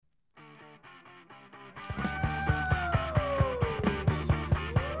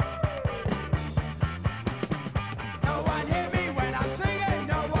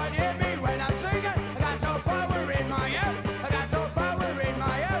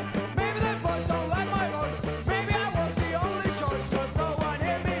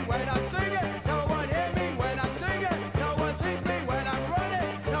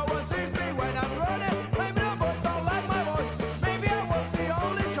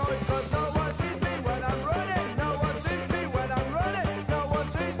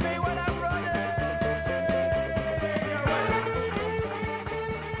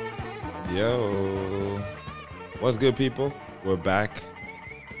Yo, what's good, people? We're back.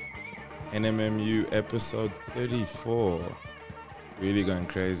 NMMU episode 34. Really going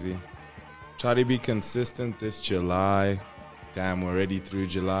crazy. Try to be consistent this July. Damn, we're already through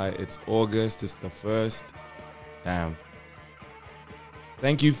July. It's August. It's the 1st. Damn.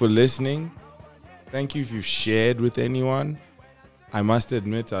 Thank you for listening. Thank you if you've shared with anyone. I must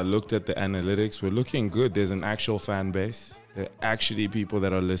admit, I looked at the analytics. We're looking good. There's an actual fan base. There are actually people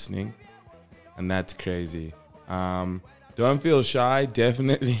that are listening. And that's crazy. Don't feel shy.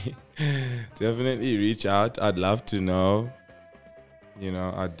 Definitely reach out. I'd love to know.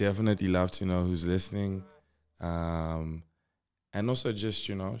 I'd definitely love to know who's listening. And also just,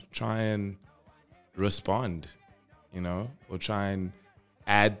 try and respond, or try and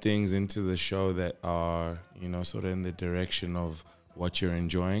add things into the show that are, sort of in the direction of what you're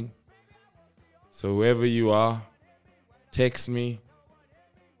enjoying. So wherever you are, text me.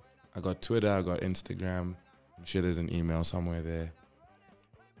 I got Twitter, I got Instagram. I'm sure there's an email somewhere there.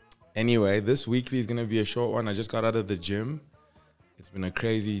 Anyway, this weekly is going to be a short one. I just got out of the gym. It's been a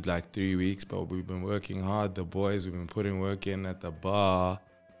crazy 3 weeks, but we've been working hard. The boys, we've been putting work in at the bar.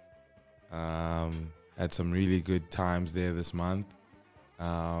 Had some really good times there this month.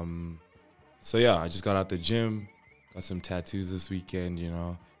 So yeah, I just got out the gym. Got some tattoos this weekend,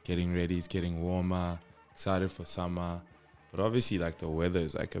 getting ready. It's getting warmer. Excited for summer. But obviously, the weather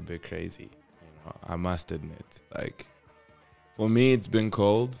is a bit crazy. I must admit. For me, it's been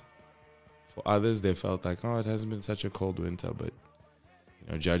cold. For others, they felt it hasn't been such a cold winter. But,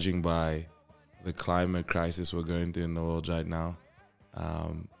 judging by the climate crisis we're going through in the world right now,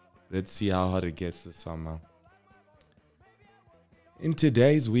 let's see how hot it gets this summer. In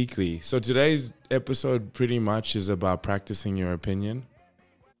today's weekly, so today's episode pretty much is about practicing your opinion.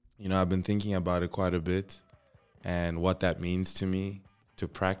 I've been thinking about it quite a bit. And what that means to me, to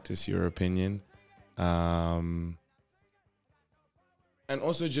practice your opinion. And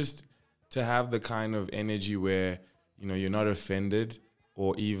also just to have the kind of energy where, you're not offended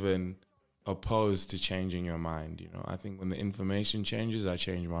or even opposed to changing your mind. I think when the information changes, I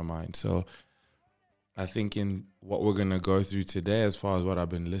change my mind. So I think in what we're going to go through today, as far as what I've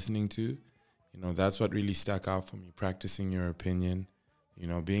been listening to, that's what really stuck out for me, practicing your opinion,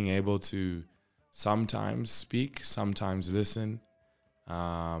 being able to sometimes speak, sometimes listen,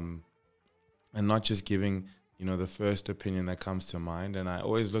 and not just giving, the first opinion that comes to mind. And I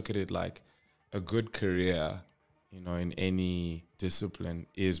always look at it like a good career, in any discipline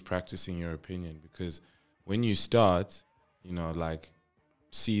is practicing your opinion. Because when you start,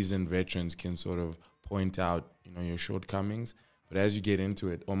 seasoned veterans can sort of point out, your shortcomings. But as you get into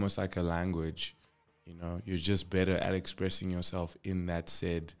it, almost like a language, you're just better at expressing yourself in that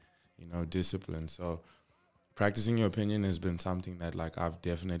said discipline. So practicing your opinion has been something that I've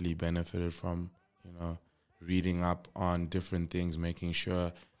definitely benefited from, reading up on different things, making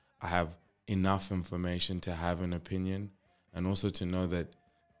sure I have enough information to have an opinion, and also to know that,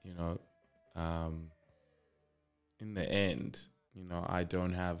 in the end, I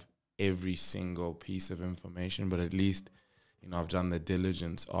don't have every single piece of information, but at least, I've done the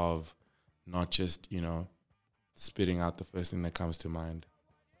diligence of not just, spitting out the first thing that comes to mind.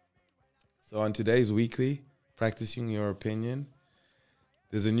 So on today's weekly, practicing your opinion,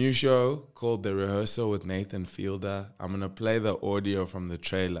 there's a new show called The Rehearsal with Nathan Fielder. I'm going to play the audio from the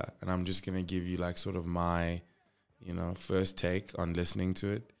trailer, and I'm just going to give you sort of my, first take on listening to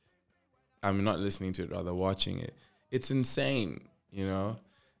it. I'm not listening to it, rather watching it. It's insane,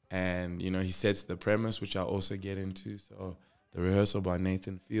 and, he sets the premise, which I'll also get into. So The Rehearsal by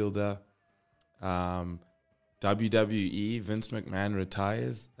Nathan Fielder. WWE, Vince McMahon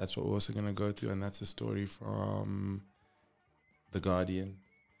retires. That's what we're also going to go through, and that's a story from The Guardian.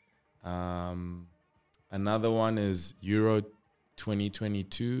 Another one is Euro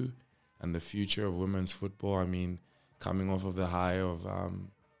 2022 and the future of women's football. I mean, coming off of the high of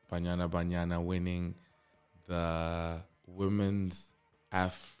Banyana winning the Women's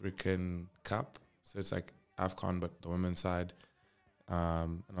African Cup. So it's like AFCON, but the women's side.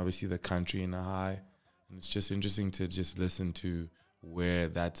 And obviously the country in a high. And it's just interesting to just listen to where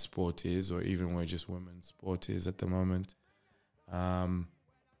that sport is, or even where just women's sport is at the moment.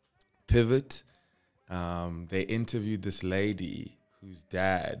 Pivot. They interviewed this lady whose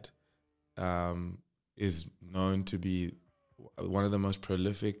dad is known to be one of the most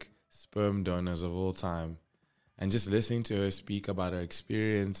prolific sperm donors of all time. And just listening to her speak about her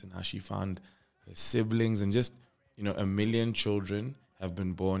experience and how she found her siblings, and just, a million children have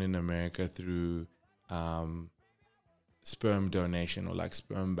been born in America through sperm donation, or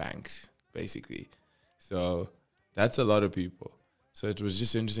sperm banks, basically. So that's a lot of people. So it was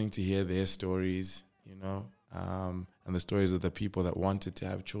just interesting to hear their stories, and the stories of the people that wanted to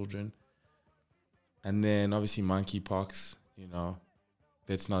have children. And then obviously monkeypox,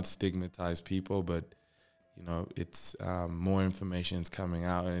 let's not stigmatize people, but, it's more information is coming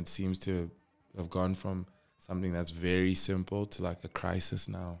out, and it seems to have gone from something that's very simple to like a crisis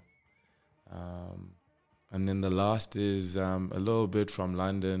now. And then the last is a little bit from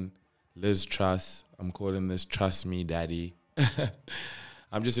London, Liz Truss. I'm calling this Trust Me Daddy.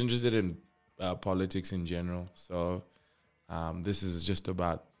 I'm just interested in politics in general. So this is just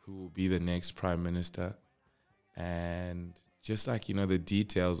about who will be the next prime minister, and just like, the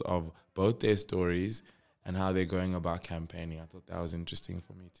details of both their stories and how they're going about campaigning. I thought that was interesting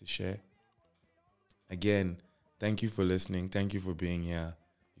for me to share. Again, thank you for listening. Thank you for being here.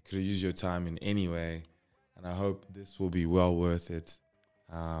 You could have used your time in any way, and I hope this will be well worth it.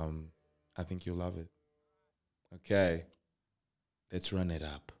 I think you'll love it. Okay, let's run it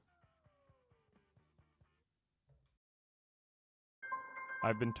up.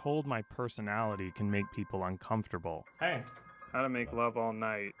 I've been told my personality can make people uncomfortable. Hey, how to make love all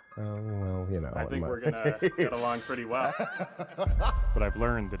night. Oh, well, I think we're going to get along pretty well. But I've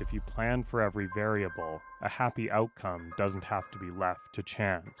learned that if you plan for every variable, a happy outcome doesn't have to be left to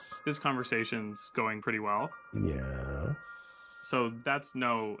chance. This conversation's going pretty well. Yes. So that's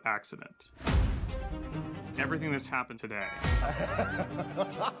no accident. Everything that's happened today,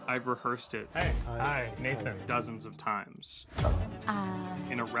 I've rehearsed it. Hey, hi, Nathan. Dozens of times.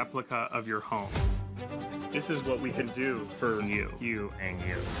 In a replica of your home. This is what we can do for you and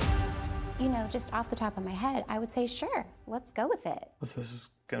you. Just off the top of my head, I would say, sure, let's go with it. This is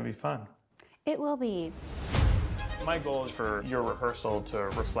gonna be fun. It will be. My goal is for your rehearsal to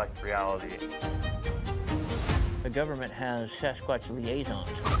reflect reality. The government has Sasquatch liaisons.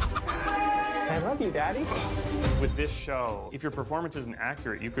 I love you, Daddy. With this show, if your performance isn't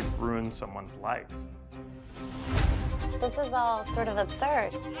accurate, you could ruin someone's life. This is all sort of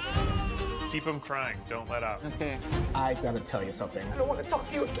absurd. Keep them crying. Don't let up. Okay. I gotta tell you something. I don't want to talk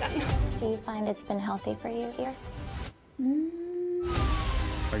to you again. Do you find it's been healthy for you here?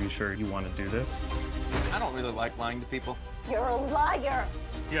 Are you sure you want to do this? I don't really like lying to people. You're a liar.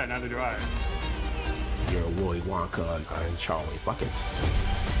 Yeah, neither do I. You're Willy Wonka and Charlie Buckets.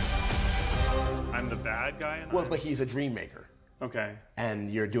 I'm the bad guy in Well, but he's a dream maker. Okay.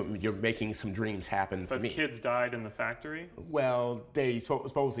 And you're making some dreams happen for But me. kids died in the factory? Well, they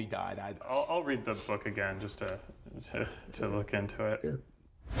supposedly died. I'll read the book again just to look into it. Yeah.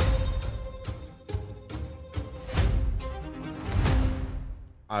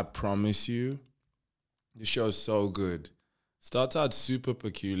 I promise you, the show is so good. Starts out super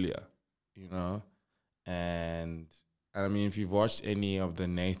peculiar, and I mean, if you've watched any of the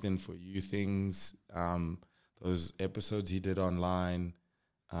Nathan For You things, those episodes he did online,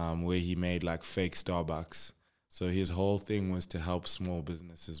 where he made like fake Starbucks. So his whole thing was to help small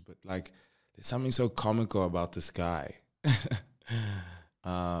businesses, but like, there's something so comical about this guy.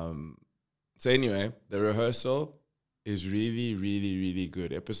 So anyway, the rehearsal is really, really, really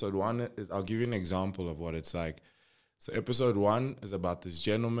good. Episode 1 is, I'll give you an example of what it's like. So episode 1 is about this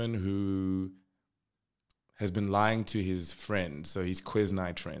gentleman who has been lying to his friends, so his quiz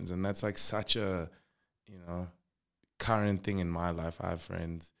night friends, and that's like such a, current thing in my life. I have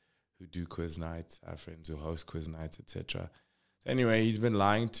friends who do quiz nights, I have friends who host quiz nights, etc. So anyway, he's been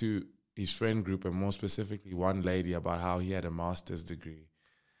lying to his friend group, and more specifically one lady, about how he had a master's degree.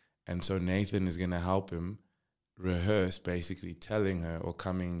 And so Nathan is going to help him rehearse, basically telling her or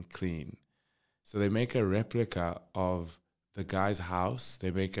coming clean. So they make a replica of the guy's house.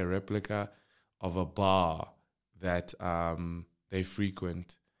 They make a replica of a bar that they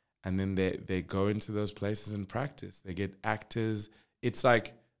frequent. And then they go into those places and practice. They get actors. It's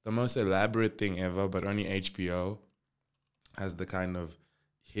like the most elaborate thing ever, but only HBO has the kind of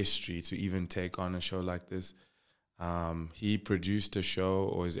history to even take on a show like this. He produced a show,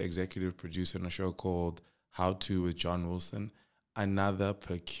 or is executive producer on a show called How To with John Wilson. Another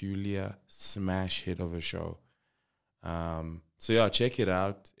peculiar smash hit of a show. So yeah, check it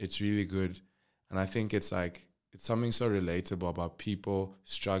out. It's really good. And I think it's something so relatable about people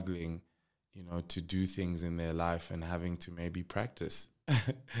struggling, to do things in their life and having to maybe practice.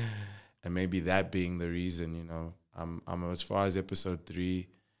 And maybe that being the reason, I'm as far as episode 3,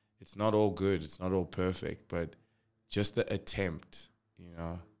 it's not all good. It's not all perfect, but just the attempt,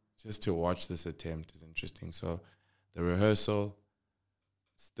 just to watch this attempt is interesting. So the rehearsal,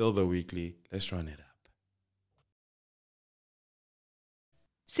 still the weekly. Let's run it up.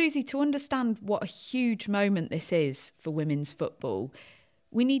 Susie, to understand what a huge moment this is for women's football,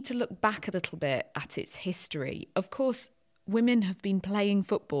 we need to look back a little bit at its history. Of course, women have been playing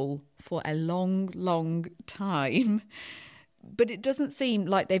football for a long, long time, but it doesn't seem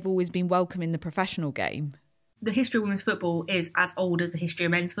like they've always been welcome in the professional game. The history of women's football is as old as the history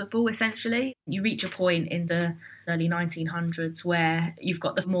of men's football, essentially. You reach a point in the early 1900s where you've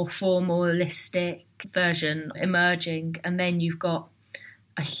got the more formalistic version emerging, and then you've got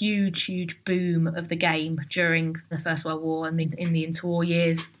a huge boom of the game during the First World War and in the interwar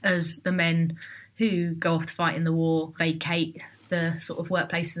years, as the men who go off to fight in the war vacate the sort of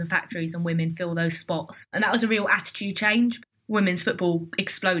workplaces and factories, and women fill those spots. And that was a real attitude change. Women's football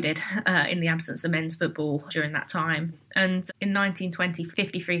exploded in the absence of men's football during that time. And in 1920,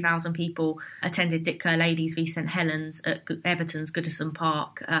 53,000 people attended Dick Kerr Ladies v St Helens at Everton's Goodison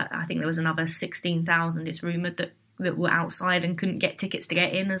Park. I think there was another 16,000, it's rumoured, that were outside and couldn't get tickets to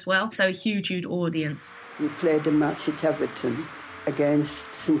get in as well. So a huge audience. We played a match at Everton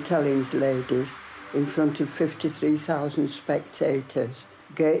against St Helens Ladies in front of 53,000 spectators.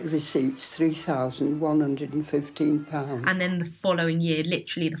 Gate receipts, £3,115. And then the following year,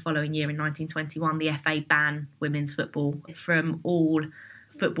 literally the following year in 1921, the FA banned women's football from all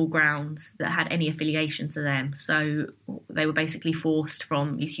football grounds that had any affiliation to them. So they were basically forced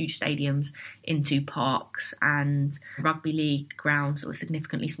from these huge stadiums into parks and rugby league grounds that were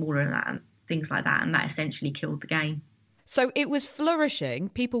significantly smaller than that and things like that. And that essentially killed the game. So it was flourishing.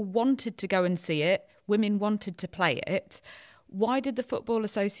 People wanted to go and see it. Women wanted to play it. Why did the Football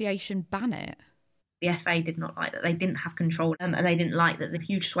Association ban it? The FA did not like that. They didn't have control, and they didn't like that the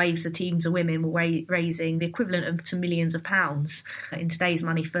huge swathes of teams of women were raising the equivalent of to millions of pounds in today's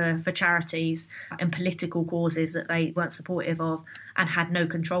money for charities and political causes that they weren't supportive of and had no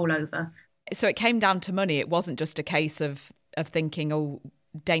control over. So it came down to money. It wasn't just a case of thinking, oh,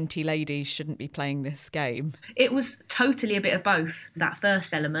 dainty ladies shouldn't be playing this game. It was totally a bit of both. That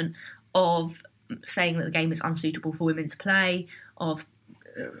first element of saying that the game is unsuitable for women to play, of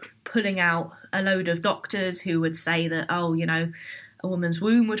pulling out a load of doctors who would say that, oh, you know, a woman's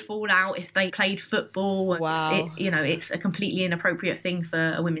womb would fall out if they played football. Wow. It's a completely inappropriate thing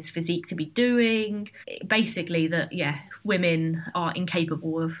for a women's physique to be doing. Basically that, women are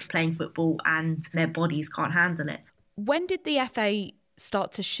incapable of playing football and their bodies can't handle it. When did the FA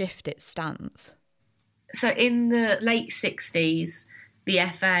start to shift its stance? So in the late 60s, the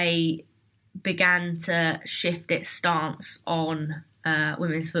FA began to shift its stance on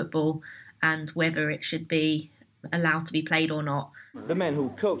women's football and whether it should be allowed to be played or not. The men who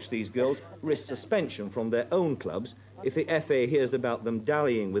coach these girls risk suspension from their own clubs if the FA hears about them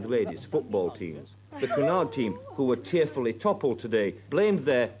dallying with ladies' football teams. The Cunard team, who were tearfully toppled today, blamed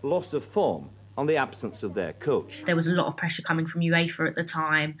their loss of form on the absence of their coach. There was a lot of pressure coming from UEFA at the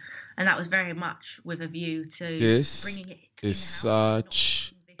time, and that was very much with a view to bringing it to is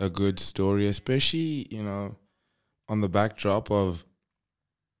such a good story, especially, you know, on the backdrop of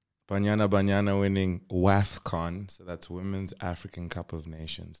Banyana winning WAFCON, so that's Women's African Cup of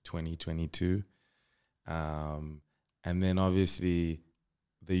Nations 2022. And then obviously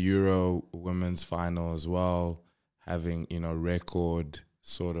the Euro Women's Final as well, having, you know, record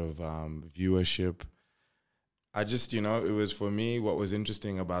sort of viewership. I just, you know, it was, for me, what was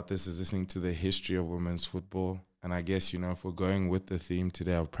interesting about this is listening to the history of women's football. And I guess, you know, if we're going with the theme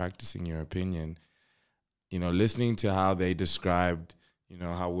today of practicing your opinion, you know, listening to how they described, you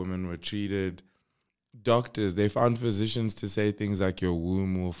know, how women were treated. Doctors, they found physicians to say things like your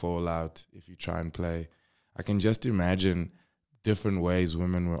womb will fall out if you try and play. I can just imagine different ways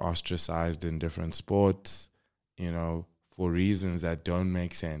women were ostracized in different sports, you know, for reasons that don't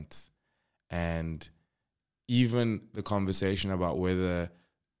make sense. And even the conversation about whether,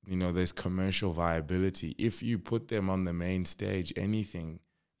 you know, there's commercial viability. If you put them on the main stage, anything,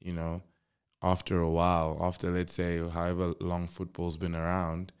 you know, after a while, after, let's say, however long football's been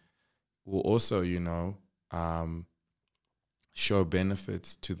around, will also, you know, show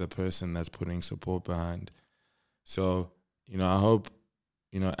benefits to the person that's putting support behind. So, you know, I hope,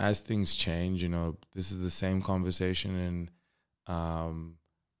 you know, as things change, you know, this is the same conversation in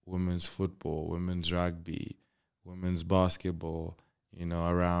women's football, women's rugby, women's basketball, you know,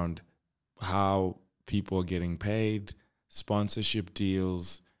 around how people are getting paid, sponsorship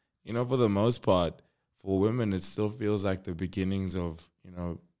deals. You know, for the most part, for women, it still feels like the beginnings of, you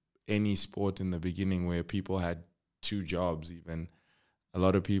know, any sport in the beginning where people had two jobs even. A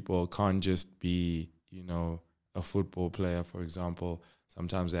lot of people can't just be, you know, a football player, for example.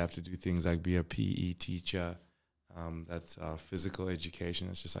 Sometimes they have to do things like be a PE teacher. That's physical education.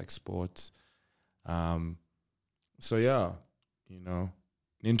 It's just like sports. So, yeah, you know,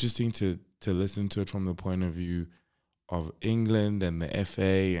 interesting to listen to it from the point of view of England and the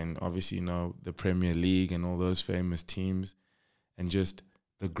FA and obviously, the Premier League and all those famous teams, and just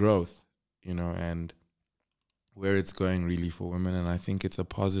the growth, and where it's going really for women. And I think it's a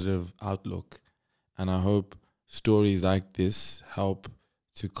positive outlook. And I hope stories like this help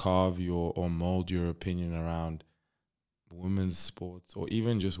to carve or mold your opinion around women's sports, or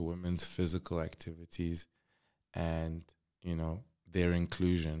even just women's physical activities and, their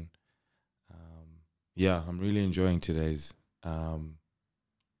inclusion. I'm really enjoying today's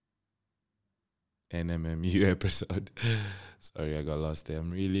NMMU episode. Sorry, I got lost there.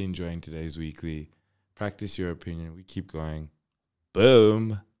 I'm really enjoying today's weekly Practice Your Opinion. We keep going.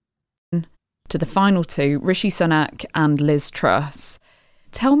 Boom. To the final two, Rishi Sunak and Liz Truss.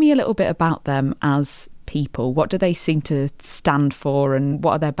 Tell me a little bit about them as people. What do they seem to stand for, and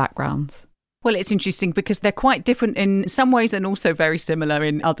what are their backgrounds? Well, it's interesting because they're quite different in some ways and also very similar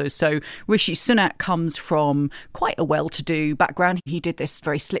in others. So Rishi Sunak comes from quite a well-to-do background. He did this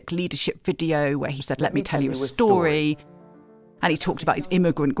very slick leadership video where he said, let me tell you a story. And he talked about his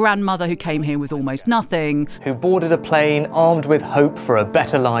immigrant grandmother who came here with almost nothing. Who boarded a plane armed with hope for a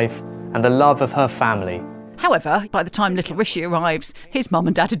better life and the love of her family. However, by the time little Rishi arrives, his mum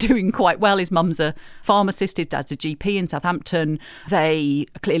and dad are doing quite well. His mum's a pharmacist, his dad's a GP in Southampton. They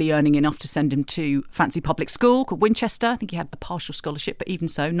are clearly earning enough to send him to fancy public school called Winchester. I think he had the partial scholarship, but even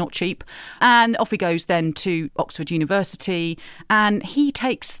so, not cheap. And off he goes then to Oxford University, and he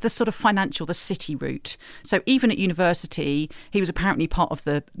takes the sort of the city route. So even at university, he was apparently part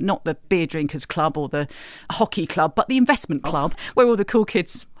of not the beer drinkers club or the hockey club, but the investment club, where all the cool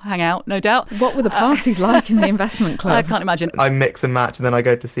kids hang out, no doubt. What were the parties like in the investment club? I can't imagine. I mix and match, and then I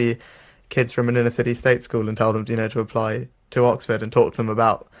go to see kids from an inner city state school and tell them, to apply to Oxford and talk to them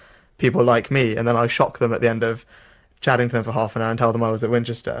about people like me. And then I shock them at the end of chatting to them for half an hour and tell them I was at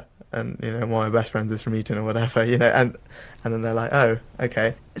Winchester and, one of my best friends is from Eton or whatever, and then they're like, oh,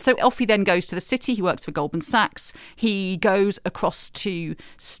 okay. So off he then goes to the city. He works for Goldman Sachs. He goes across to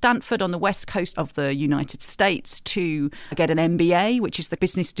Stanford on the west coast of the United States to get an MBA, which is the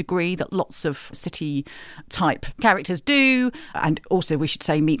business degree that lots of city-type characters do. And also, we should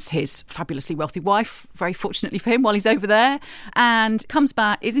say, meets his fabulously wealthy wife, very fortunately for him, while he's over there. And comes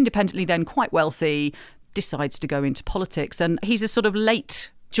back, is independently then quite wealthy, decides to go into politics. And he's a sort of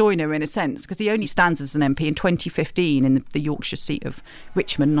late joiner in a sense, because he only stands as an MP in 2015 in the Yorkshire seat of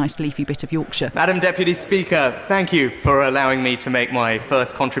Richmond, nice leafy bit of Yorkshire. Madam Deputy Speaker, thank you for allowing me to make my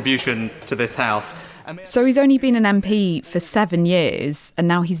first contribution to this House. So he's only been an MP for 7 years, and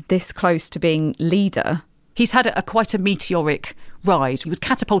now he's this close to being leader. He's had quite a meteoric rise. He was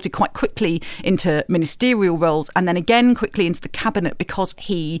catapulted quite quickly into ministerial roles and then again quickly into the cabinet because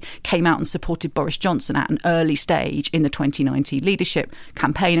he came out and supported Boris Johnson at an early stage in the 2019 leadership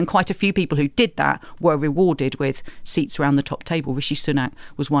campaign. And quite a few people who did that were rewarded with seats around the top table. Rishi Sunak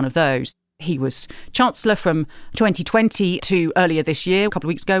was one of those. He was Chancellor from 2020 to earlier this year, a couple of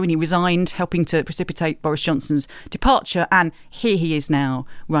weeks ago, when he resigned, helping to precipitate Boris Johnson's departure. And here he is now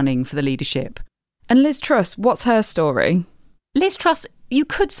running for the leadership. And Liz Truss, what's her story? Liz Truss, you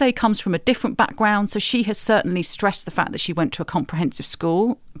could say, comes from a different background. So she has certainly stressed the fact that she went to a comprehensive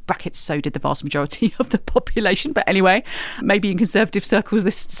school. Brackets, so did the vast majority of the population. But anyway, maybe in conservative circles,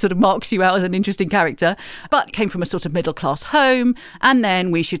 this sort of marks you out as an interesting character. But came from a sort of middle-class home. And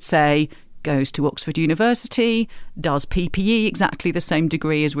then we should say goes to Oxford University, does PPE, exactly the same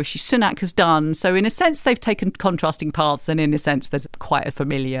degree as Rishi Sunak has done. So in a sense, they've taken contrasting paths, and in a sense, there's quite a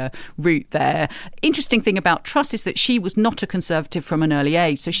familiar route there. Interesting thing about Truss is that she was not a Conservative from an early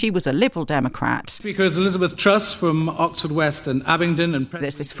age, so she was a Liberal Democrat. Speaker is Elizabeth Truss from Oxford West and Abingdon. And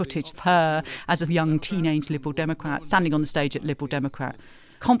there's this footage of her as a young teenage Liberal Democrat standing on the stage at Liberal Democrat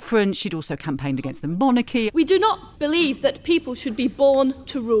conference. She'd also campaigned against the monarchy. We do not believe that people should be born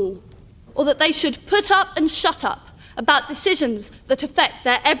to rule, or that they should put up and shut up about decisions that affect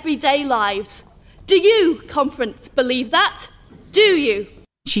their everyday lives. Do you, conference, believe that? Do you?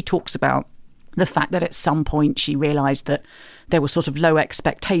 She talks about the fact that at some point she realised that there were sort of low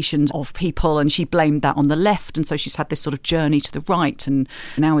expectations of people, and she blamed that on the left, and so she's had this sort of journey to the right, and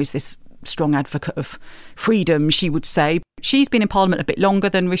now is this strong advocate of freedom, she would say. She's been in Parliament a bit longer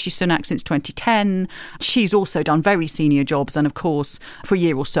than Rishi Sunak, since 2010. She's also done very senior jobs and, of course, for a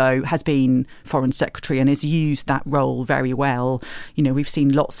year or so has been Foreign Secretary and has used that role very well. You know, we've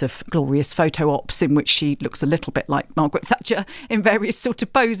seen lots of glorious photo ops in which she looks a little bit like Margaret Thatcher in various sort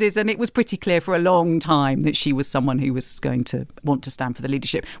of poses, and it was pretty clear for a long time that she was someone who was going to want to stand for the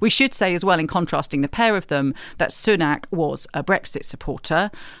leadership. We should say as well, in contrasting the pair of them, that Sunak was a Brexit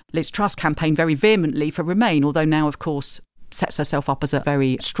supporter. Liz Truss campaigned very vehemently for Remain, although now, of course, sets herself up as a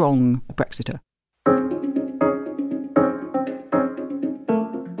very strong Brexiter.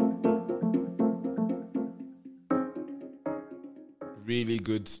 really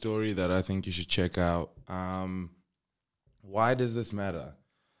good story that I think you should check out. Why does this matter?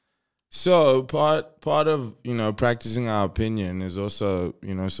 So part of, practicing our opinion is also,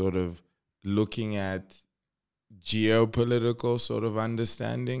 sort of looking at geopolitical sort of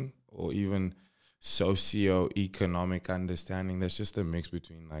understanding, or even socio-economic understanding. That's just a mix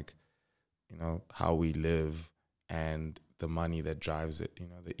between how we live and the money that drives it,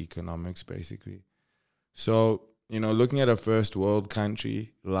 the economics basically. So, looking at a first world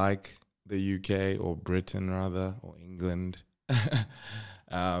country like the UK, or Britain rather, or England,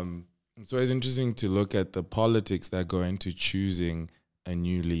 it's always interesting to look at the politics that go into choosing a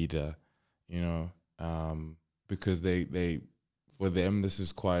new leader, because they for them, this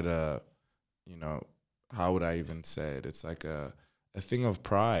is quite a, how would I even say it? It's like a thing of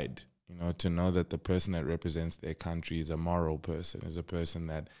pride, to know that the person that represents their country is a moral person, is a person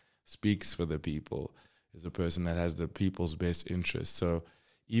that speaks for the people, is a person that has the people's best interests. So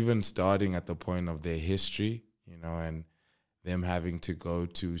even starting at the point of their history, and them having to go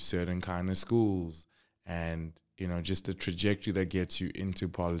to certain kind of schools, and, just the trajectory that gets you into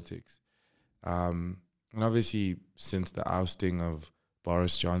politics. And obviously, since the ousting of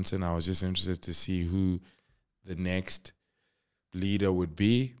Boris Johnson, I was just interested to see who the next leader would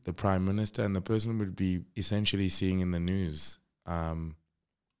be, the prime minister, and the person would be essentially seeing in the news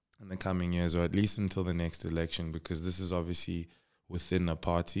in the coming years, or at least until the next election, because this is obviously within a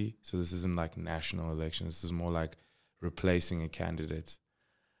party. So this isn't like national elections. This is more like replacing a candidate.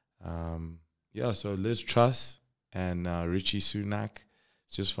 So Liz Truss and Rishi Sunak.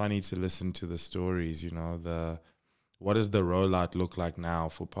 It's just funny to listen to the stories, what does the rollout look like now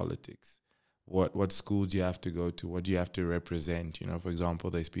for politics? What schools do you have to go to? What do you have to represent? For example,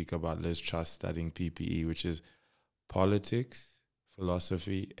 they speak about Liz Truss studying PPE, which is politics,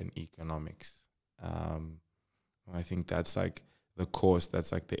 philosophy, and economics. And I think that's like the course,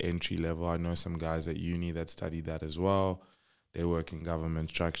 that's like the entry level. I know some guys at uni that study that as well. They work in government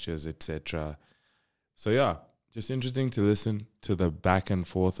structures, etc. So yeah, just interesting to listen to the back and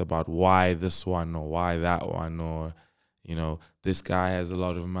forth about why this one or why that one, or, this guy has a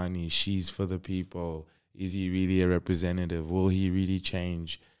lot of money, she's for the people. Is he really a representative? Will he really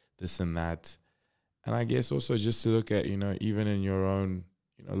change this and that? And I guess also just to look at, even in your own,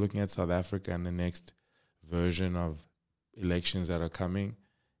 looking at South Africa and the next version of elections that are coming.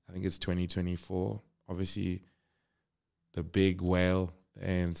 I think it's 2024. Obviously, the big whale, the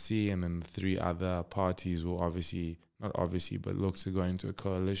ANC, and then the three other parties will but looks to go into a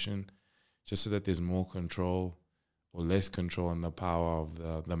coalition, just so that there's more control or less control on the power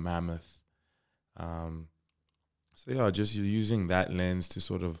of the mammoth. Just using that lens to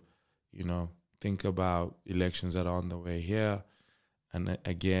sort of, think about elections that are on the way here. And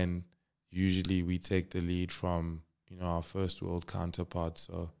again, usually we take the lead from, our first world counterparts.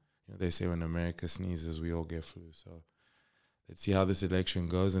 So, they say when America sneezes, we all get flu. So let's see how this election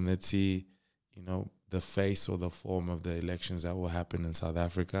goes, and let's see, the face or the form of the elections that will happen in South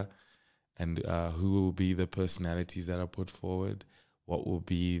Africa, and who will be the personalities that are put forward, what will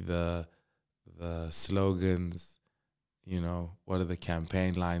be the slogans, what are the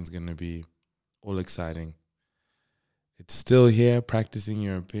campaign lines going to be. All exciting. It's still here, practicing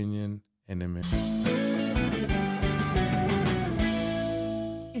your opinion in a minute.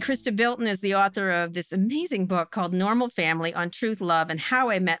 Krista Bilton is the author of this amazing book called Normal Family: On Truth, Love, and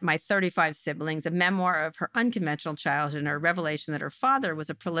How I Met My 35 Siblings, a memoir of her unconventional childhood and her revelation that her father was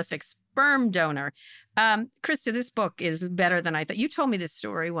a prolific sperm donor. Krista, this book is better than I thought. You told me this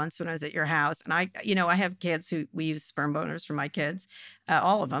story once when I was at your house, and I have kids who we use sperm donors for my kids,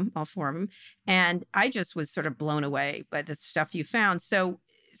 all of them, all four of them, and I just was sort of blown away by the stuff you found.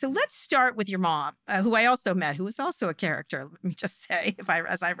 So let's start with your mom, who I also met, who was also a character, let me just say,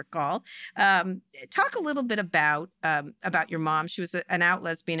 as I recall. Talk a little bit about your mom. She was an out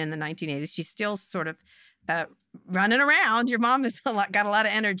lesbian in the 1980s. She's still sort of running around. Your mom has got a lot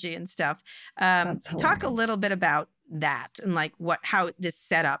of energy and stuff. Talk a little bit about that and how this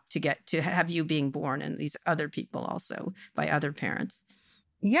set up to get to have you being born and these other people also by other parents.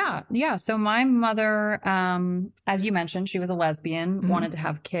 Yeah. So my mother, as you mentioned, she was a lesbian, wanted to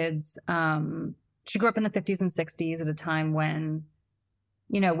have kids. She grew up in the 50s and 60s at a time when,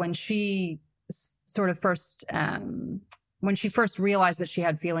 when she sort of first, when she first realized that she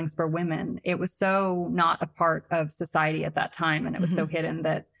had feelings for women, it was so not a part of society at that time. And it was so hidden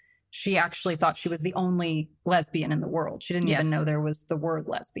that she actually thought she was the only lesbian in the world. She didn't even know there was the word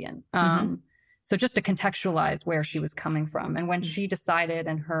lesbian. So just to contextualize where she was coming from. And when she decided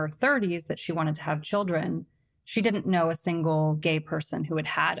in her 30s that she wanted to have children, she didn't know a single gay person who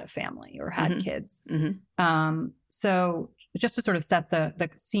had a family or had kids. So just to sort of set the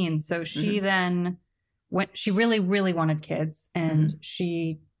scene. So she then went, she really, really wanted kids, and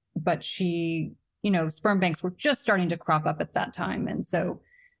but she, sperm banks were just starting to crop up at that time. And so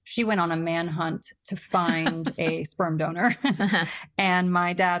she went on a manhunt to find a sperm donor. And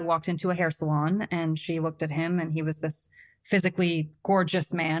my dad walked into a hair salon, and she looked at him, and he was this physically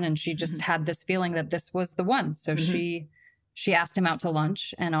gorgeous man. And she just had this feeling that this was the one. So she asked him out to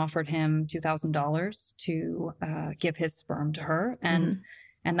lunch and offered him $2,000 to give his sperm to her.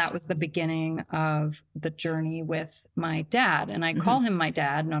 And that was the beginning of the journey with my dad. And I call him my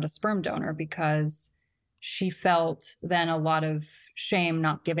dad, not a sperm donor, because she felt then a lot of shame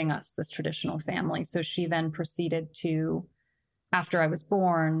not giving us this traditional family. So she then proceeded to, after I was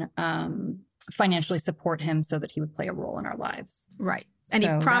born, financially support him so that he would play a role in our lives. Right. And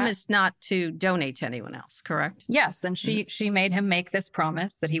So he promised not to donate to anyone else, correct? Yes. And she made him make this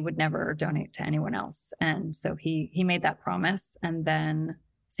promise that he would never donate to anyone else. And so he made that promise, and then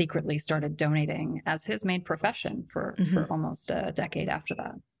secretly started donating as his main profession for almost a decade after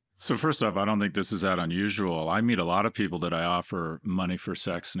that. So first off, I don't think this is that unusual. I meet a lot of people that I offer money for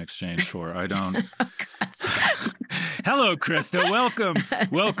sex in exchange for. I don't. Hello, Krista.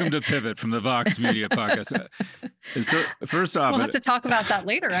 Welcome to Pivot from the Vox Media Podcast. So, first off, we'll have to talk about that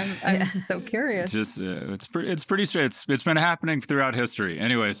later. I'm so curious. Just it's pretty straight. It's been happening throughout history.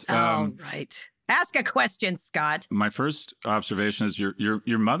 Anyways. All right. Ask a question, Scott. My first observation is your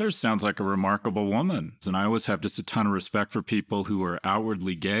mother sounds like a remarkable woman. And I always have just a ton of respect for people who were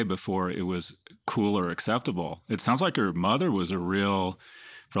outwardly gay before it was cool or acceptable. It sounds like her mother was a real,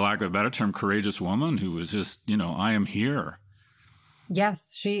 for lack of a better term, courageous woman who was just, I am here.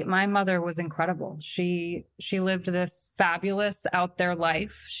 Yes, my mother was incredible. She lived this fabulous out there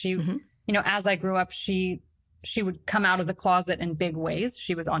life. She, as I grew up, she would come out of the closet in big ways.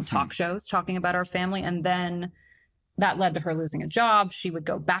 She was on talk shows talking about our family. And then that led to her losing a job. She would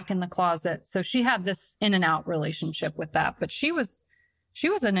go back in the closet. So she had this in and out relationship with that. But she was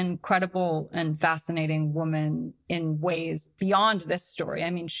an incredible and fascinating woman in ways beyond this story. I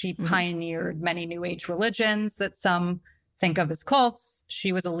mean, she pioneered many New Age religions that some think of as cults.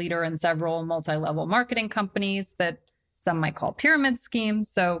 She was a leader in several multi-level marketing companies that some might call pyramid schemes.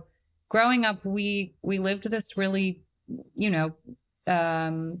 So growing up, we lived this really,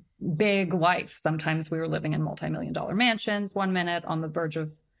 big life. Sometimes we were living in multi-million-dollar mansions one minute, on the verge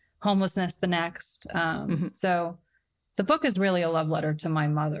of homelessness the next. So the book is really a love letter to my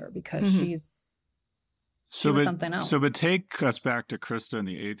mother, because she was something else. But take us back to Krista in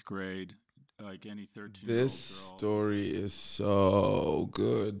the 8th grade, like any 13-year-old This story is so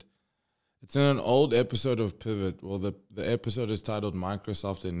good. It's in an old episode of Pivot. Well, the episode is titled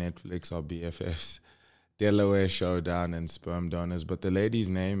Microsoft and Netflix Are BFFs, Delaware Showdown and Sperm Donors. But the lady's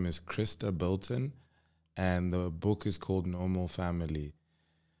name is Krista Bilton, and the book is called Normal Family.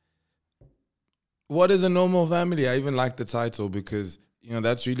 What is a normal family? I even like the title, because,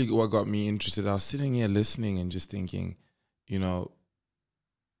 that's really what got me interested. I was sitting here listening and just thinking,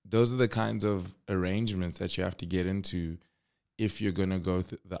 those are the kinds of arrangements that you have to get into if you're going to go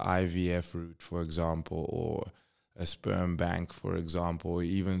the IVF route, for example, or a sperm bank, for example, or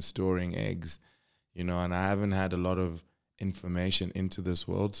even storing eggs, and I haven't had a lot of information into this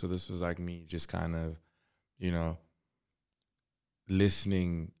world. So this was like me just kind of,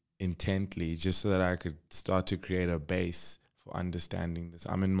 listening intently, just so that I could start to create a base for understanding this.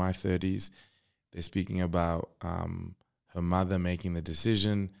 I'm in my 30s. They're speaking about her mother making the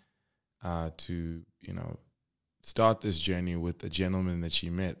decision to, start this journey with a gentleman that she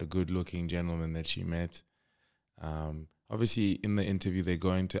met, a good-looking gentleman that she met. Obviously, in the interview, they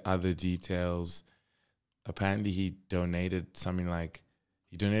go into other details. Apparently, he donated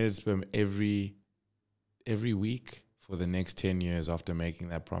sperm every week for the next 10 years after making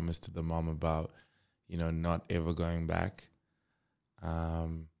that promise to the mom about, not ever going back.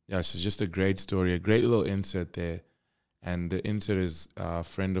 It's just a great story, a great little insert there. And the insert is a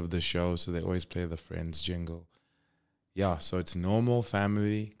friend of the show, so they always play the Friends jingle. Yeah, so it's Normal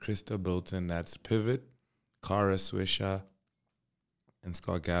Family, Krista Bilton, that's Pivot, Kara Swisher, and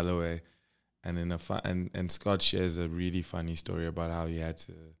Scott Galloway. And and Scott shares a really funny story about how he had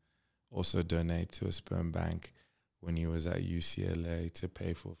to also donate to a sperm bank when he was at UCLA to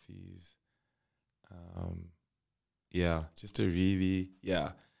pay for fees. Just a really,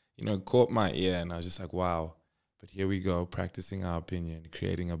 caught my ear, and I was just like, wow. But here we go, practicing our opinion,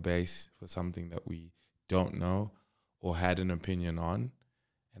 creating a base for something that we don't know or had an opinion on,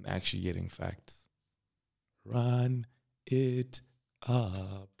 and actually getting facts. Run it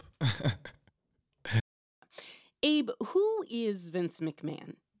up. Abe, who is Vince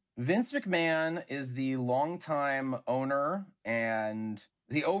McMahon? Vince McMahon is the longtime owner and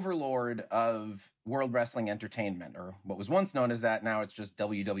the overlord of World Wrestling Entertainment, or what was once known as that. Now it's just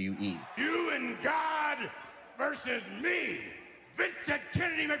WWE. You and God versus me, Vincent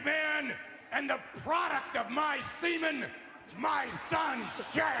Kennedy McMahon, and the product of my semen, my son,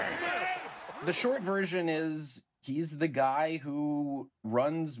 Shane. The short version is he's the guy who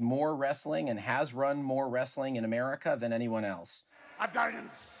runs more wrestling and has run more wrestling in America than anyone else. I've got an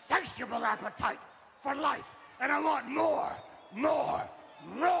insatiable appetite for life, and I want more.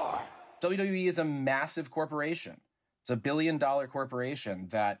 WWE is a massive corporation. It's a $1 billion corporation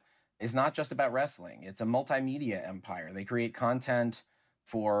that is not just about wrestling. It's a multimedia empire. They create content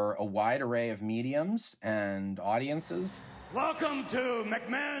for a wide array of mediums and audiences. Welcome to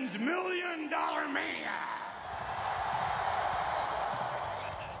McMahon's $1 Million Mania.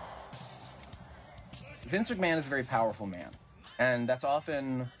 Vince McMahon is a very powerful man, and that's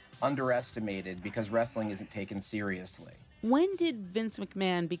often underestimated because wrestling isn't taken seriously. When did Vince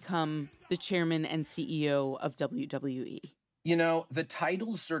McMahon become the chairman and CEO of WWE? You know, the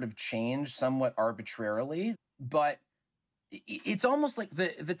titles sort of change somewhat arbitrarily, but it's almost like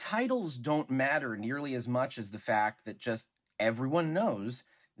the titles don't matter nearly as much as the fact that just everyone knows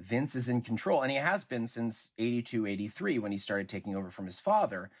Vince is in control, and he has been since 82, 83 when he started taking over from his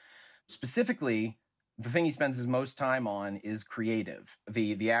father. Specifically, the thing he spends his most time on is creative,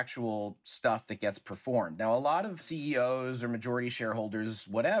 the actual stuff that gets performed. Now, a lot of CEOs or majority shareholders,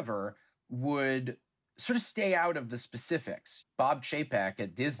 whatever, would sort of stay out of the specifics. Bob Chapek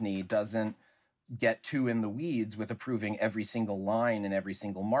at Disney doesn't get too in the weeds with approving every single line in every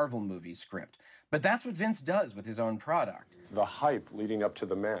single Marvel movie script. But that's what Vince does with his own product. The hype leading up to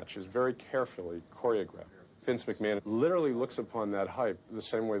the match is very carefully choreographed. Vince McMahon literally looks upon that hype the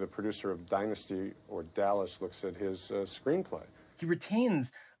same way the producer of Dynasty or Dallas looks at his screenplay. He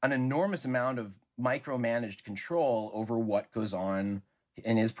retains an enormous amount of micromanaged control over what goes on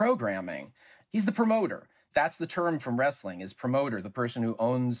in his programming. He's the promoter. That's the term from wrestling, is promoter, the person who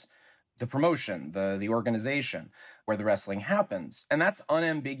owns the promotion, the organization where the wrestling happens. And that's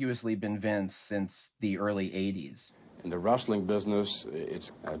unambiguously been Vince since the early 80s. In the wrestling business,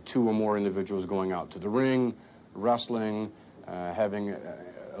 it's two or more individuals going out to the ring, wrestling, having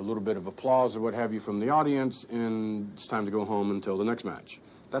a little bit of applause or what have you from the audience, and it's time to go home until the next match.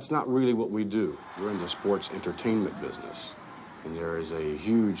 That's not really what we do. We're in the sports entertainment business, and there is a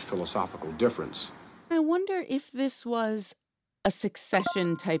huge philosophical difference. I wonder if this was a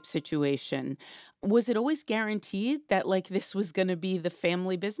Succession type situation. Was it always guaranteed that this was going to be the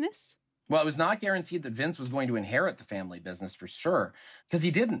family business? Well, it was not guaranteed that Vince was going to inherit the family business for sure, because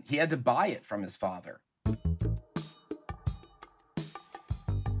he didn't. He had to buy it from his father.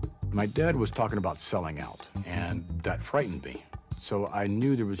 My dad was talking about selling out, and that frightened me. So I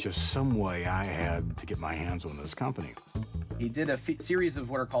knew there was just some way I had to get my hands on this company. He did a series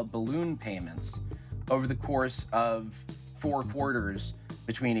of what are called balloon payments over the course of 4 quarters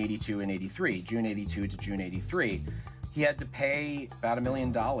between 82 and 83, June 82 to June 83. He had to pay about $1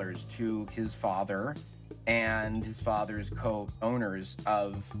 million to his father and his father's co-owners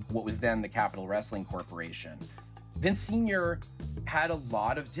of what was then the Capital Wrestling Corporation. Vince Sr. had a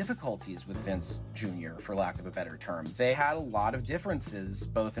lot of difficulties with Vince Jr., for lack of a better term. They had a lot of differences,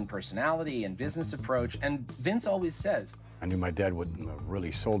 both in personality and business approach, and Vince always says, I knew my dad wouldn't have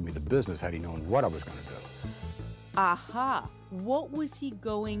really sold me the business had he known what I was going to do. Aha! What was he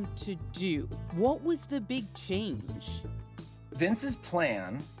going to do? What was the big change? Vince's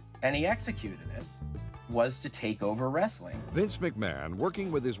plan, and he executed it, was to take over wrestling. Vince McMahon,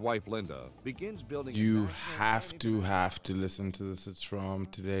 working with his wife Linda, begins building... You have to listen to this. It's from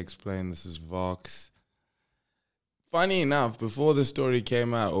Today Explained. This is Vox. Funny enough, before the story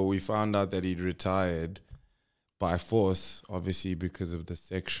came out, or we found out that he'd retired by force, obviously because of the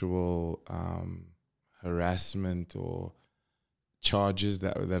sexual harassment or charges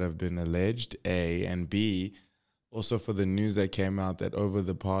that have been alleged, A, and B, also for the news that came out that over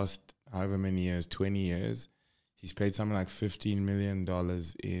the past however many years, 20 years, he's paid something like $15 million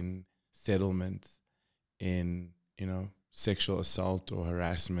in settlements in, sexual assault or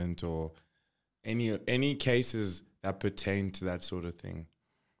harassment or any cases that pertain to that sort of thing.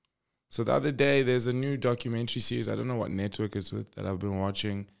 So the other day, there's a new documentary series, I don't know what network it's with, that I've been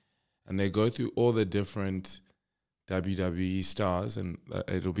watching, and they go through all the different WWE stars, and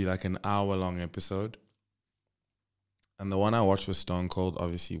it'll be like an hour-long episode. And the one I watched was Stone Cold,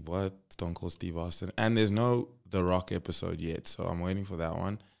 obviously, Stone Cold Steve Austin. And there's no The Rock episode yet, so I'm waiting for that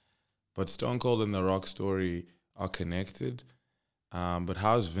one. But Stone Cold and The Rock story are connected. But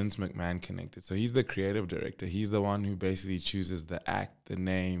how is Vince McMahon connected? So he's the creative director. He's the one who basically chooses the act, the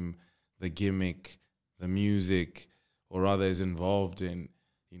name, the gimmick, the music, or rather is involved in,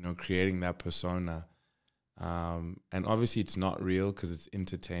 creating that persona. And obviously it's not real because it's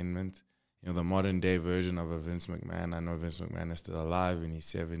entertainment. The modern day version of a Vince McMahon, I know Vince McMahon is still alive in his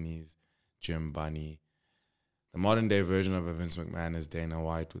 70s, Jim Bunny. The modern day version of a Vince McMahon is Dana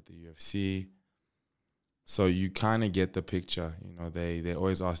White with the UFC. So you kind of get the picture. They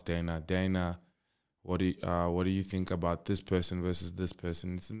always ask Dana, what do you think about this person versus this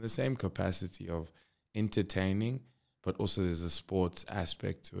person? It's in the same capacity of entertaining, but also there's a sports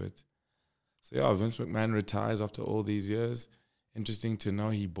aspect to it. So yeah, Vince McMahon retires after all these years. Interesting to know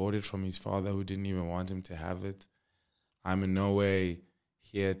he bought it from his father who didn't even want him to have it. I'm in no way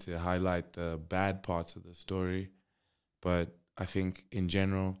here to highlight the bad parts of the story, but I think in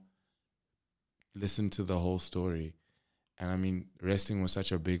general, listen to the whole story. And I mean, wrestling was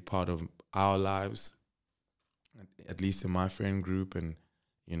such a big part of our lives, at least in my friend group and,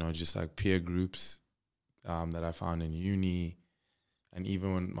 just like peer groups that I found in uni and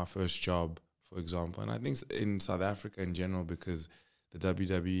even when my first job, for example. And I think in South Africa in general, because the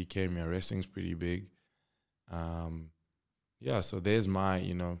WWE came here, wrestling's pretty big. So there's my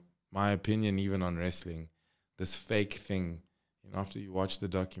opinion even on wrestling, this fake thing. After you watch the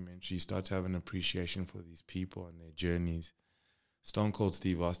documentary, you start to have an appreciation for these people and their journeys. Stone Cold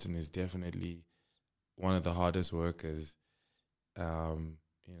Steve Austin is definitely one of the hardest workers, and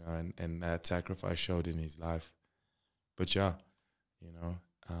that sacrifice showed in his life. But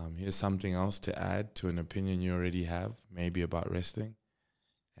here's something else to add to an opinion you already have, maybe about wrestling,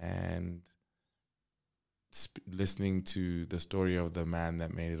 and listening to the story of the man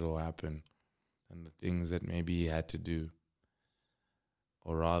that made it all happen and the things that maybe he had to do.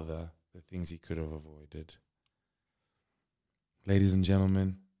 Or rather, the things he could have avoided. Ladies and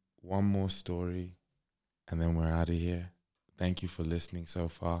gentlemen, one more story, and then we're out of here. Thank you for listening so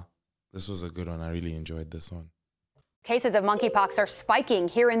far. This was a good one. I really enjoyed this one. Cases of monkeypox are spiking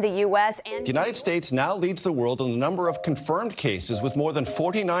here in the U.S. and The United States now leads the world in the number of confirmed cases with more than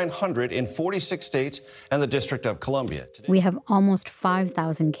 4,900 in 46 states and the District of Columbia. We have almost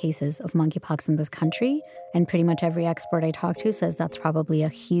 5,000 cases of monkeypox in this country, and pretty much every expert I talk to says that's probably a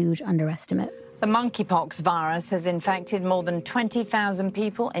huge underestimate. The monkeypox virus has infected more than 20,000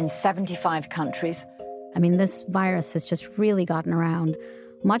 people in 75 countries. I mean, this virus has just really gotten around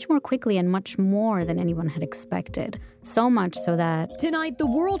much more quickly and much more than anyone had expected. So much so that tonight, the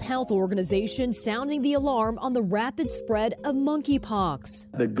World Health Organization sounding the alarm on the rapid spread of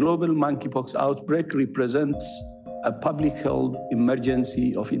monkeypox. The global monkeypox outbreak represents a public health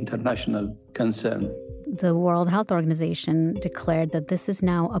emergency of international concern. The World Health Organization declared that this is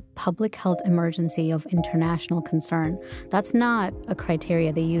now a public health emergency of international concern. That's not a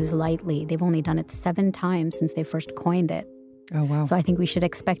criteria they use lightly. They've only done it 7 times since they first coined it. Oh, wow. So I think we should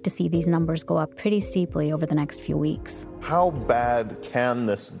expect to see these numbers go up pretty steeply over the next few weeks. How bad can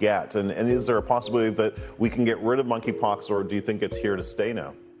this get? And is there a possibility that we can get rid of monkeypox, or do you think it's here to stay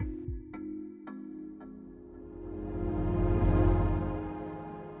now?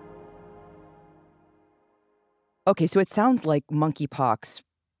 Okay, so it sounds like monkeypox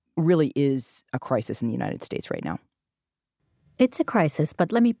really is a crisis in the United States right now. It's a crisis,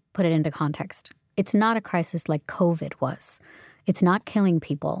 but let me put it into context. It's not a crisis like COVID was. It's not killing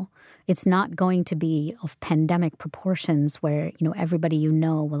people. It's not going to be of pandemic proportions where, everybody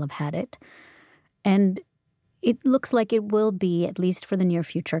will have had it. And it looks like it will be, at least for the near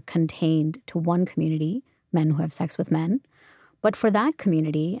future, contained to one community, men who have sex with men. But for that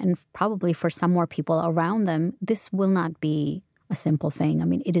community, and probably for some more people around them, this will not be a simple thing. I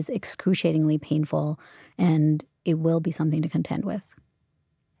mean, it is excruciatingly painful, and it will be something to contend with.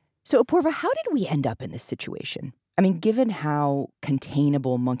 So, Apoorva, how did we end up in this situation? I mean, given how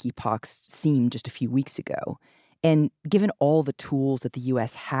containable monkeypox seemed just a few weeks ago, and given all the tools that the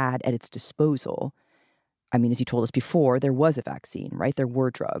U.S. had at its disposal, I mean, as you told us before, there was a vaccine, right? There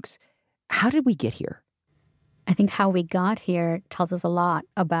were drugs. How did we get here? I think how we got here tells us a lot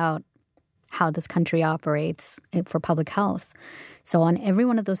about how this country operates for public health. So on every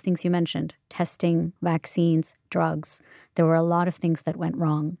one of those things you mentioned, testing, vaccines, drugs, there were a lot of things that went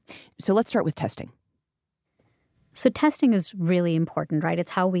wrong. So let's start with testing. So testing is really important, right?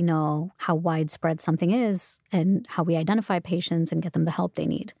 It's how we know how widespread something is and how we identify patients and get them the help they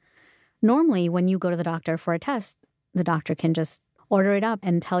need. Normally, when you go to the doctor for a test, the doctor can just order it up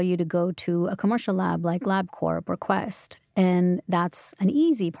and tell you to go to a commercial lab like LabCorp or Quest. And that's an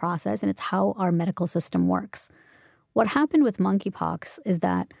easy process, and it's how our medical system works. What happened with monkeypox is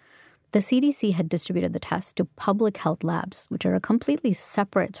that the CDC had distributed the test to public health labs, which are a completely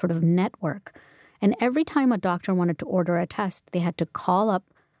separate sort of network. And every time a doctor wanted to order a test, they had to call up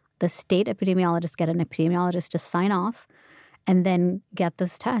the state epidemiologist, get an epidemiologist to sign off, and then get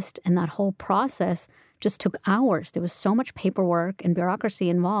this test. And that whole process just took hours. There was so much paperwork and bureaucracy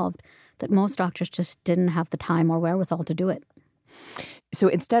involved that most doctors just didn't have the time or wherewithal to do it. So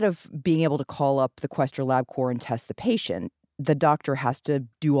instead of being able to call up the Quest or LabCorp and test the patient, the doctor has to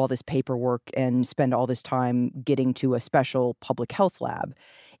do all this paperwork and spend all this time getting to a special public health lab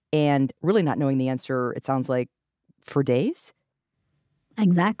and really not knowing the answer, it sounds like, for days?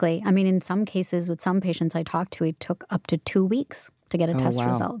 Exactly. I mean, in some cases, with some patients I talked to, it took up to 2 weeks to get a test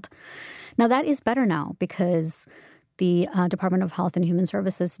result. Now, that is better now because the Department of Health and Human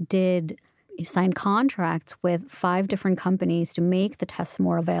Services did sign contracts with 5 different companies to make the tests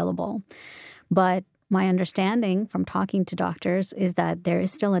more available. But my understanding from talking to doctors is that there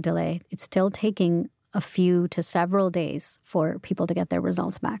is still a delay. It's still taking a few to several days for people to get their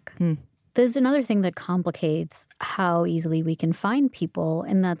results back. There's another thing that complicates how easily we can find people,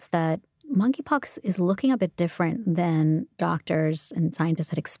 and that's that monkeypox is looking a bit different than doctors and scientists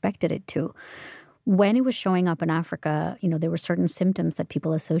had expected it to. When it was showing up in Africa, there were certain symptoms that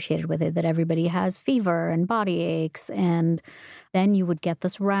people associated with it, that everybody has fever and body aches, and then you would get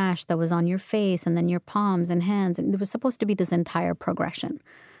this rash that was on your face and then your palms and hands, and there was supposed to be this entire progression.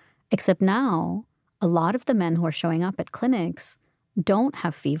 Except now, a lot of the men who are showing up at clinics don't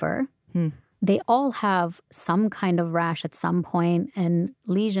have fever. They all have some kind of rash at some point and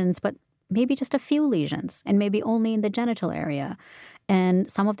lesions, but maybe just a few lesions and maybe only in the genital area.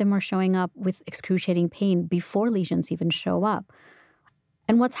 And some of them are showing up with excruciating pain before lesions even show up.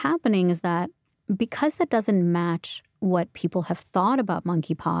 And what's happening is that because that doesn't match what people have thought about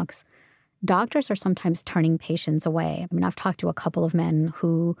monkeypox, doctors are sometimes turning patients away. I mean, I've talked to a couple of men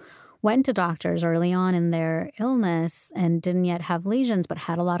who went to doctors early on in their illness and didn't yet have lesions but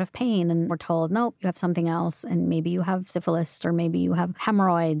had a lot of pain and were told, nope, you have something else, and maybe you have syphilis or maybe you have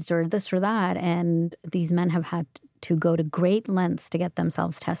hemorrhoids or this or that. And these men have had to go to great lengths to get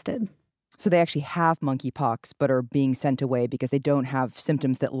themselves tested. So they actually have monkeypox but are being sent away because they don't have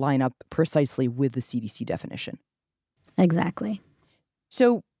symptoms that line up precisely with the CDC definition. Exactly.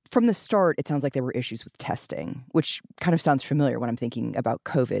 So from the start, it sounds like there were issues with testing, which kind of sounds familiar when I'm thinking about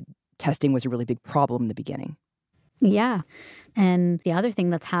COVID. Testing was a really big problem in the beginning. Yeah. And the other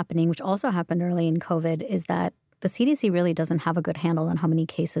thing that's happening, which also happened early in COVID, is that the CDC really doesn't have a good handle on how many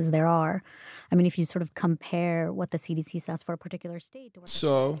cases there are. I mean, if you sort of compare what the CDC says for a particular state.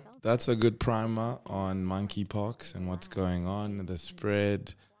 So that's a good primer on monkeypox and what's going on, the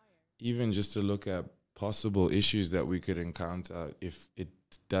spread, even just to look at possible issues that we could encounter if it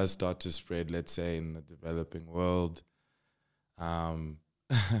does start to spread, let's say, in the developing world.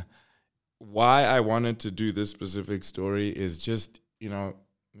 Why I wanted to do this specific story is just,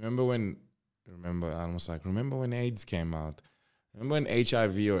 remember when AIDS came out? Remember when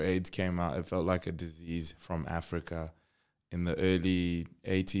HIV or AIDS came out? It felt like a disease from Africa in the early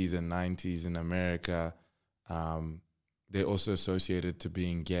 80s and 90s in America. They're also associated to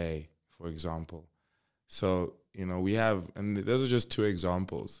being gay, for example. So, we have, and those are just 2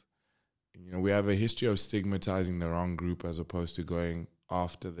 examples. We have a history of stigmatizing the wrong group as opposed to going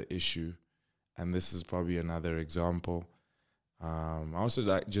after the issue. And this is probably another example. I also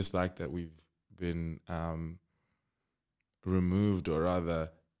like that we've been removed, or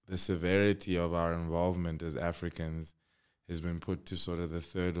rather the severity of our involvement as Africans has been put to sort of the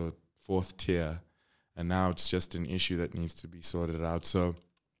 3rd or 4th tier. And now it's just an issue that needs to be sorted out. So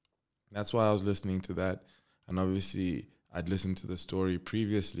that's why I was listening to that. And obviously I'd listened to the story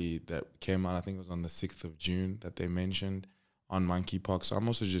previously that came out, I think it was on the 6th of June that they mentioned on monkeypox. So I'm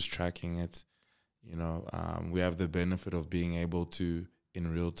also just tracking it. We have the benefit of being able to,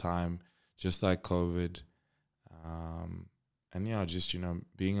 in real time, just like COVID.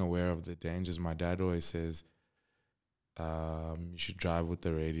 Being aware of the dangers. My dad always says you should drive with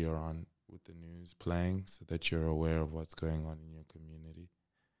the radio on, with the news playing, so that you're aware of what's going on in your community.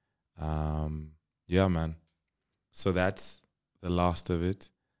 Yeah, man. So that's the last of it.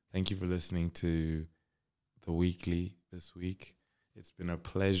 Thank you for listening to The Weekly this week. It's been a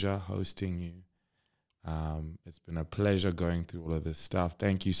pleasure hosting you. It's been a pleasure going through all of this stuff.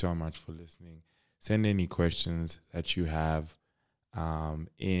 Thank you so much for listening. Send any questions that you have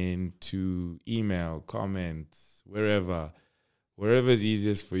into email, comments, wherever is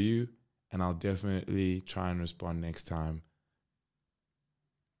easiest for you, and I'll definitely try and respond next time.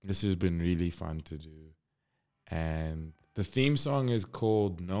 This has been really fun to do. And the theme song is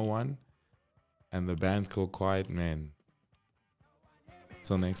called No One, and the band's called Quiet Men.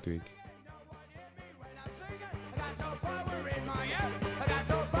 Till next week.